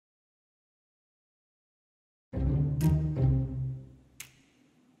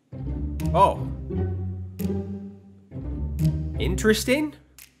Oh. Interesting.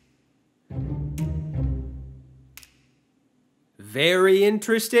 Very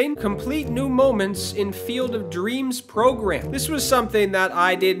interesting. Complete new moments in Field of Dreams program. This was something that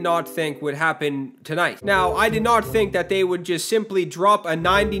I did not think would happen tonight. Now, I did not think that they would just simply drop a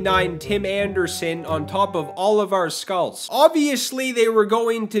 99 Tim Anderson on top of all of our skulls. Obviously, they were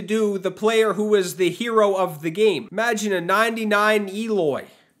going to do the player who was the hero of the game. Imagine a 99 Eloy.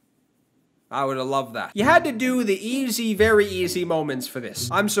 I would have loved that. You had to do the easy, very easy moments for this.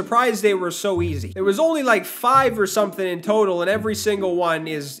 I'm surprised they were so easy. There was only like 5 or something in total, and every single one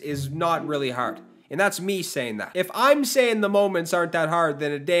is not really hard. And that's me saying that. If I'm saying the moments aren't that hard,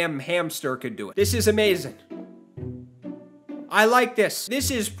 then a damn hamster could do it. This is amazing. I like this.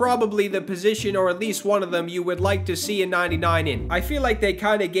 This is probably the position, or at least one of them, you would like to see a 99 in. I feel like they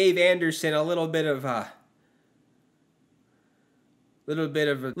kind of gave Anderson a little bit of little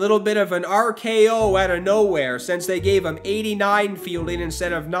bit of an RKO out of nowhere, since they gave him 89 fielding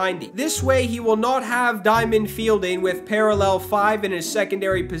instead of 90. This way, he will not have diamond fielding with parallel 5 in his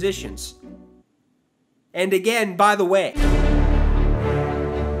secondary positions. And again, by the way,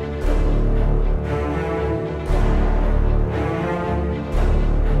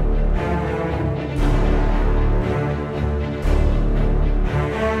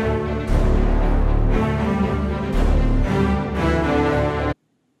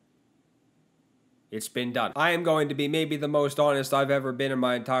 it's been done. I am going to be maybe the most honest I've ever been in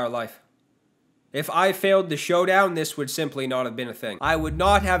my entire life. If I failed the showdown, this would simply not have been a thing. I would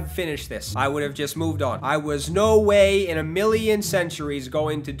not have finished this. I would have just moved on. I was no way in a million centuries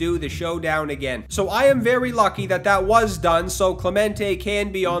going to do the showdown again. So I am very lucky that that was done, so Clemente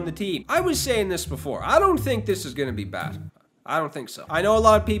can be on the team. I was saying this before. I don't think this is going to be bad. I don't think so. I know a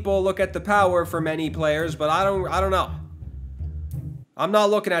lot of people look at the power for many players, but I don't know. I'm not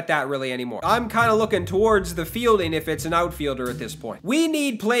looking at that really anymore. I'm kind of looking towards the fielding if it's an outfielder at this point. We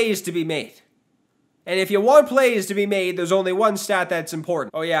need plays to be made. And if you want plays to be made, there's only one stat that's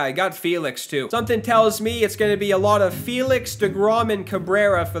important. Oh yeah, I got Felix too. Something tells me it's going to be a lot of Felix, DeGrom, and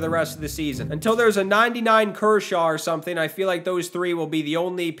Cabrera for the rest of the season. Until there's a 99 Kershaw or something, I feel like those 3 will be the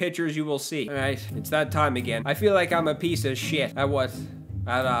only pitchers you will see. Alright, it's that time again. I feel like I'm a piece of shit. At what?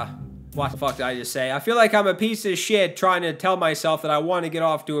 What the fuck did I just say? I feel like I'm a piece of shit trying to tell myself that I want to get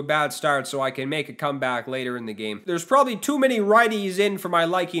off to a bad start so I can make a comeback later in the game. There's probably too many righties in for my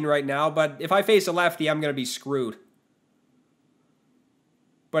liking right now, but if I face a lefty, I'm going to be screwed.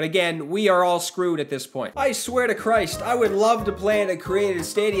 But again, we are all screwed at this point. I swear to Christ, I would love to play in a created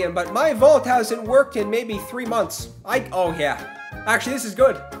stadium, but my vault hasn't worked in maybe 3 months. Oh yeah. Actually, this is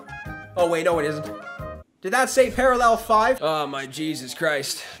good. Oh wait, no it isn't. Did that say parallel 5? Oh my Jesus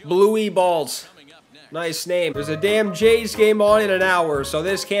Christ. Bluey Balls. Nice name. There's a damn Jays game on in an hour, so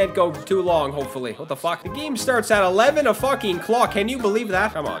this can't go too long, hopefully. What the fuck? The game starts at 11 o'clock. Can you believe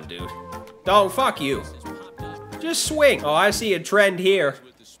that? Come on, dude. Don't fuck you. Just swing. Oh, I see a trend here.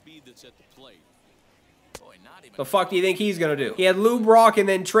 The fuck do you think he's gonna do? He had Lou Brock and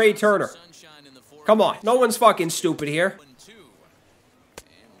then Trey Turner. Come on. No one's fucking stupid here.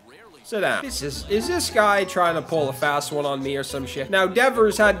 Sit down. Is this guy trying to pull a fast one on me or some shit? Now,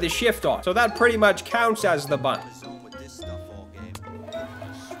 Devers had the shift on, so that pretty much counts as the bunt.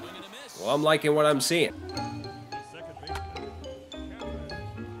 Well, I'm liking what I'm seeing.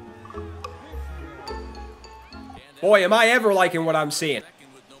 Boy, am I ever liking what I'm seeing.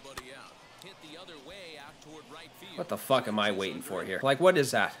 What the fuck am I waiting for here? Like, what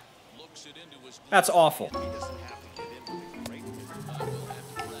is that? That's awful.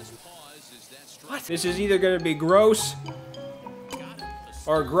 What? This is either going to be gross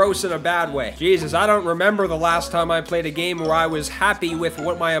or gross in a bad way. Jesus, I don't remember the last time I played a game where I was happy with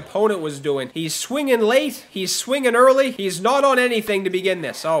what my opponent was doing. He's swinging late. He's swinging early. He's not on anything to begin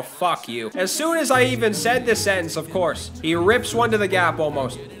this. Oh, fuck you. As soon as I even said this sentence, of course, he rips one to the gap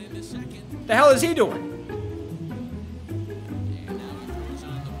almost. The hell is he doing?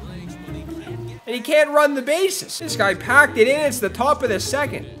 And he can't run the bases. This guy packed it in. It's the top of the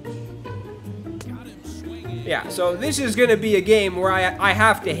second. Yeah, so this is going to be a game where I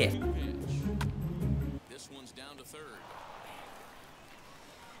have to hit.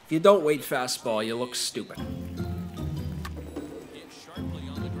 If you don't wait fastball, you look stupid.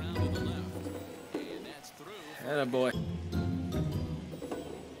 Attaboy.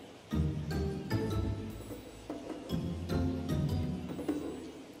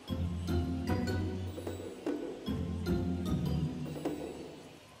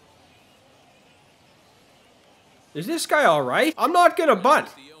 Is this guy all right? I'm not gonna bunt.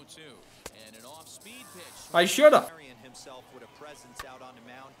 I should have.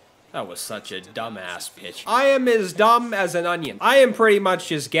 That was such a dumbass pitch. I am as dumb as an onion. I am pretty much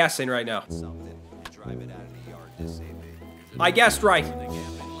just guessing right now. I guessed right.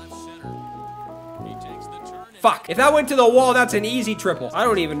 Fuck. If that went to the wall, that's an easy triple. I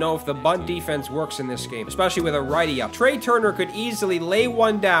don't even know if the bunt defense works in this game, especially with a righty up. Trey Turner could easily lay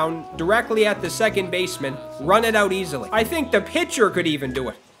one down directly at the second baseman, run it out easily. I think the pitcher could even do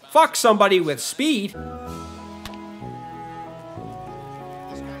it. Fuck somebody with speed.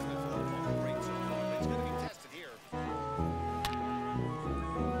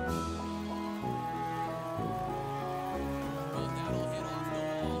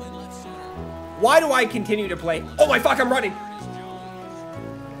 Why do I continue to play? Oh my fuck, I'm running!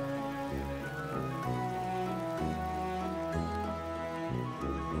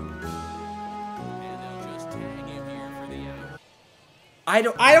 I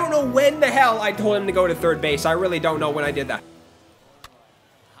don't know when the hell I told him to go to third base. I really don't know when I did that.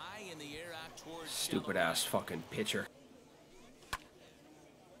 Stupid ass fucking pitcher.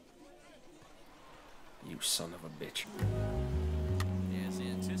 You son of a bitch.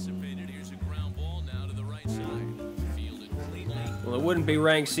 Well, it wouldn't be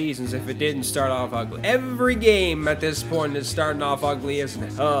ranked seasons if it didn't start off ugly. Every game at this point is starting off ugly, isn't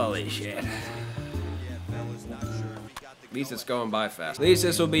it? Holy shit. At least it's going by fast. At least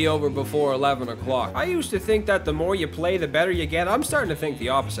this will be over before 11 o'clock. I used to think that the more you play, the better you get. I'm starting to think the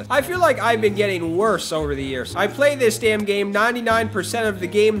opposite. I feel like I've been getting worse over the years. I play this damn game 99% of the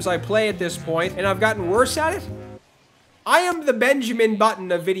games I play at this point, and I've gotten worse at it. I am the Benjamin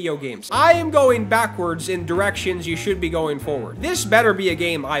Button of video games. I am going backwards in directions you should be going forward. This better be a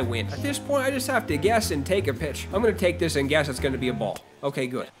game I win. At this point, I just have to guess and take a pitch. I'm going to take this and guess it's going to be a ball. Okay,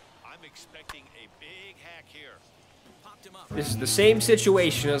 good. I'm expecting a big hack here. This is the same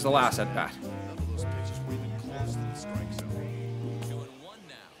situation as the last at-bat.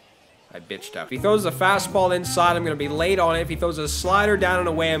 I bitched out. If he throws a fastball inside, I'm going to be late on it. If he throws a slider down and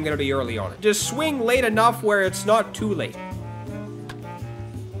away, I'm going to be early on it. Just swing late enough where it's not too late.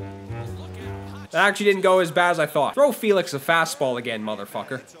 That actually didn't go as bad as I thought. Throw Felix a fastball again,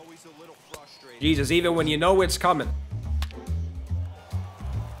 motherfucker. Jesus, even when you know it's coming.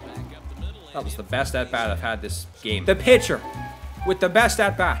 That was the best at-bat I've had this game. The pitcher with the best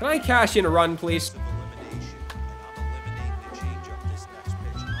at-bat. Can I cash in a run, please?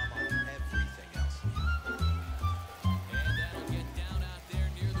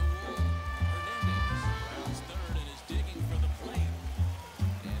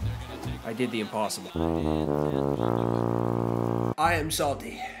 I did the impossible. I am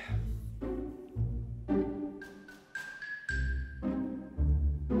salty.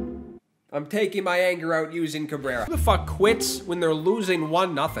 I'm taking my anger out using Cabrera. Who the fuck quits when they're losing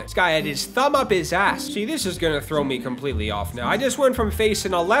 1-0? This guy had his thumb up his ass. See, this is gonna throw me completely off now. I just went from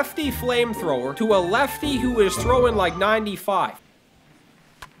facing a lefty flamethrower to a lefty who is throwing like 95.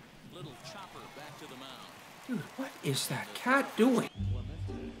 Dude, what is that cat doing?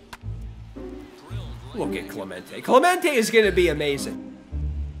 Look at Clemente. Clemente is going to be amazing.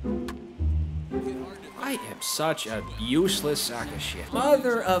 I am such a useless sack of shit.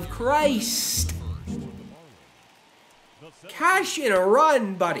 Mother of Christ. Cash in a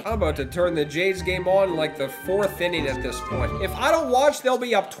run, buddy. I'm about to turn the Jays game on like the 4th inning at this point. If I don't watch, they'll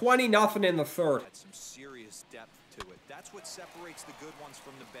be up 20-0 in the 3rd. Some serious depth to it. That's what separates the good ones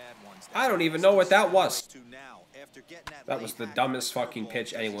from the bad ones. I don't even know what that was. That was the dumbest fucking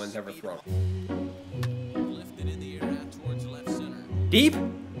pitch anyone's ever thrown. Deep?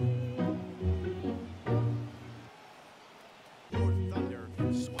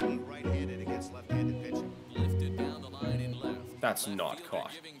 That's not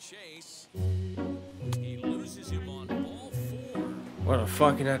caught. What a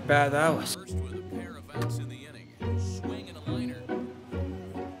fucking at-bat that was.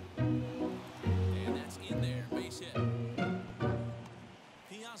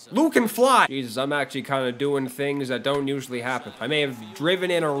 Luke can fly! Jesus, I'm actually kind of doing things that don't usually happen. I may have driven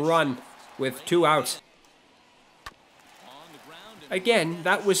in a run with 2 outs. Again,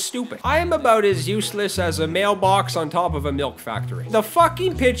 that was stupid. I am about as useless as a mailbox on top of a milk factory. The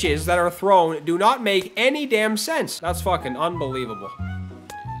fucking pitches that are thrown do not make any damn sense. That's fucking unbelievable.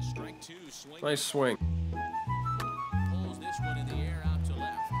 Nice swing.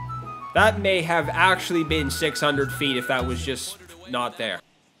 That may have actually been 600 feet if that was just not there.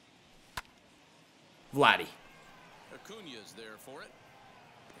 Vladdy.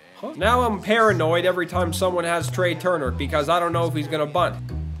 Huh? Now I'm paranoid every time someone has Trey Turner because I don't know if he's gonna bunt.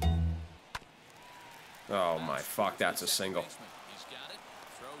 Oh my fuck, that's a single.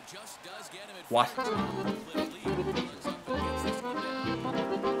 What?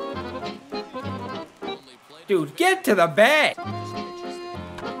 Dude, get to the bag.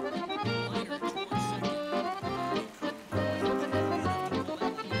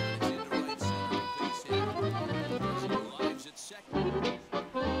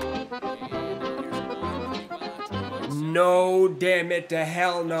 No, damn it to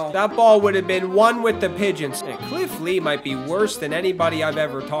hell no. That ball would have been one with the pigeons. And Cliff Lee might be worse than anybody I've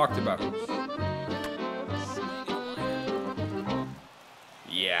ever talked about.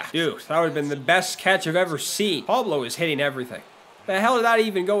 Yeah. Dude, that would have been the best catch I've ever seen. Pablo is hitting everything. The hell did that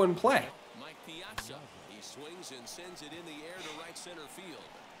even go in play? He swings and sends it in the air to right center field.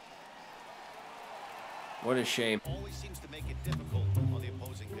 What a shame. Always seems to make it difficult on the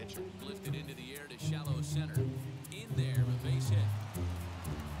opposing pitcher. Lifted into the air to shallow center. In there, a base hit.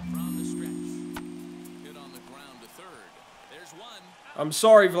 From the stretch. Hit on the ground to third. There's one. I'm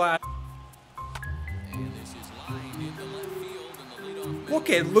sorry, Vlad. And this is lined into left field in the leadoff. Look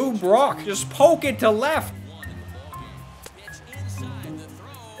at Lou Brock. Just poke it to left. One in the ballgame. It's inside the throw.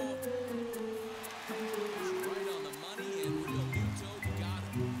 It's right on the money, and Realmuto got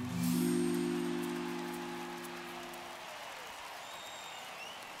it.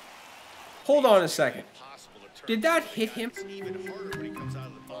 Hold on a second. Did that hit him? It's even harder when he comes out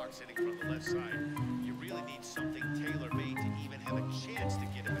of the box hitting from the left side. You really need something tailor-made to even have a chance to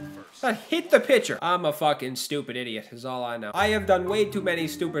get him at first. That hit the pitcher. I'm a fucking stupid idiot, is all I know. I have done way too many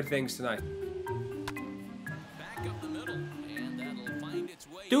stupid things tonight. Back up the middle, and that'll find its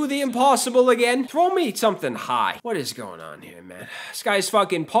way. Do the impossible again. Throw me something high. What is going on here, man? This guy's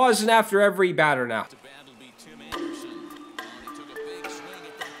fucking pausing after every batter now. The bat will be Tim Anderson. He took a big swing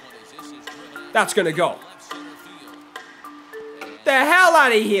at that one as this is driven out That's gonna go. left center field. The hell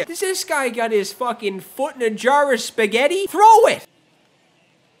out of here. Does this guy got his fucking foot in a jar of spaghetti? Throw it.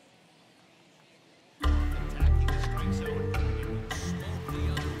 Attacking the strike zone. The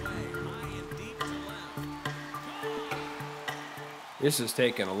other way, high and deep to left. This is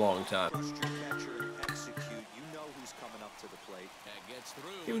taking a long time. Trust your catcher and execute. You know who's coming up to the plate. That gets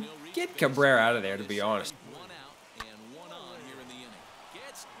through. Dude, and he'll reach get base. Cabrera out of there, to be honest. One out and one on here in the inning.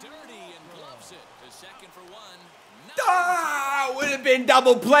 Gets dirty and gloves it to second for one. Ah, would have been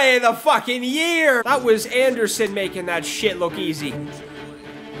double play of the fucking year. That was Anderson making that shit look easy.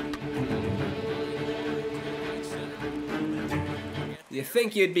 You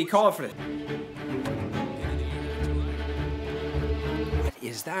think you'd be confident? What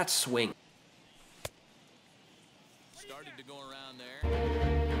is that swing? Started to go around there. The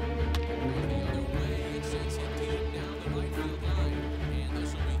other way, it sends him deep down the right field line. And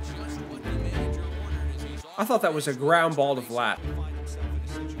this will be just what the manager ordered as he's I thought that was a ground ball to Vlad. Find himself in a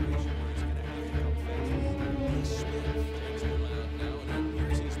situation where he's going to have to come face. takes him out now, and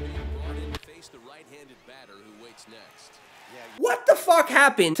here's he's being brought in to face the right-handed batter who waits next. What the fuck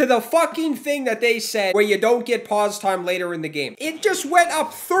happened to the fucking thing that they said where you don't get pause time later in the game? It just went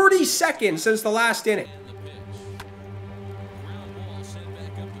up 30 seconds since the last inning. And the pitch. Ground ball sent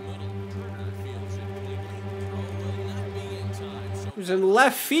back up the middle. Turner fields it cleanly. Throw will not be in time. So It was in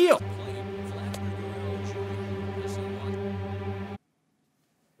left field. played Vladimir Guerrero Jr. as he walked.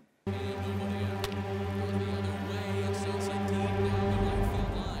 And nobody out. The other way, it sends it deep down the right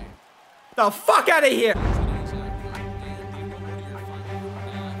field line. The fuck out of here. Today's outcome, and you go to your final.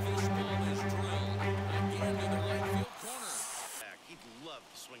 This ball is drilled again to the right field corner. He'd love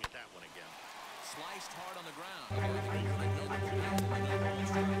to swing at that one again. Sliced hard on the ground.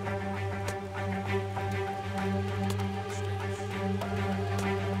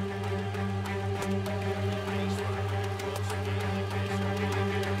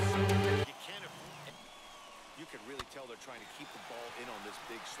 You can really tell they're trying to keep the ball in on this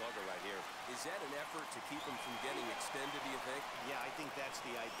big slugger right here. Is that an effort to keep him from getting extended, do you think? Yeah, I think that's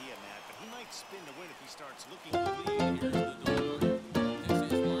the idea, Matt. But he might spin to win if he starts looking. This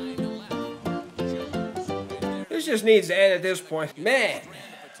is line to left. Jones right there. This just needs to end at this point. Man,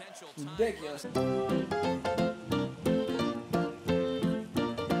 The potential time ridiculous.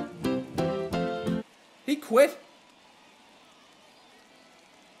 He quit?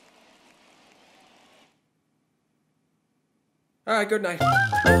 All right, good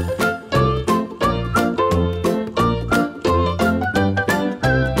night.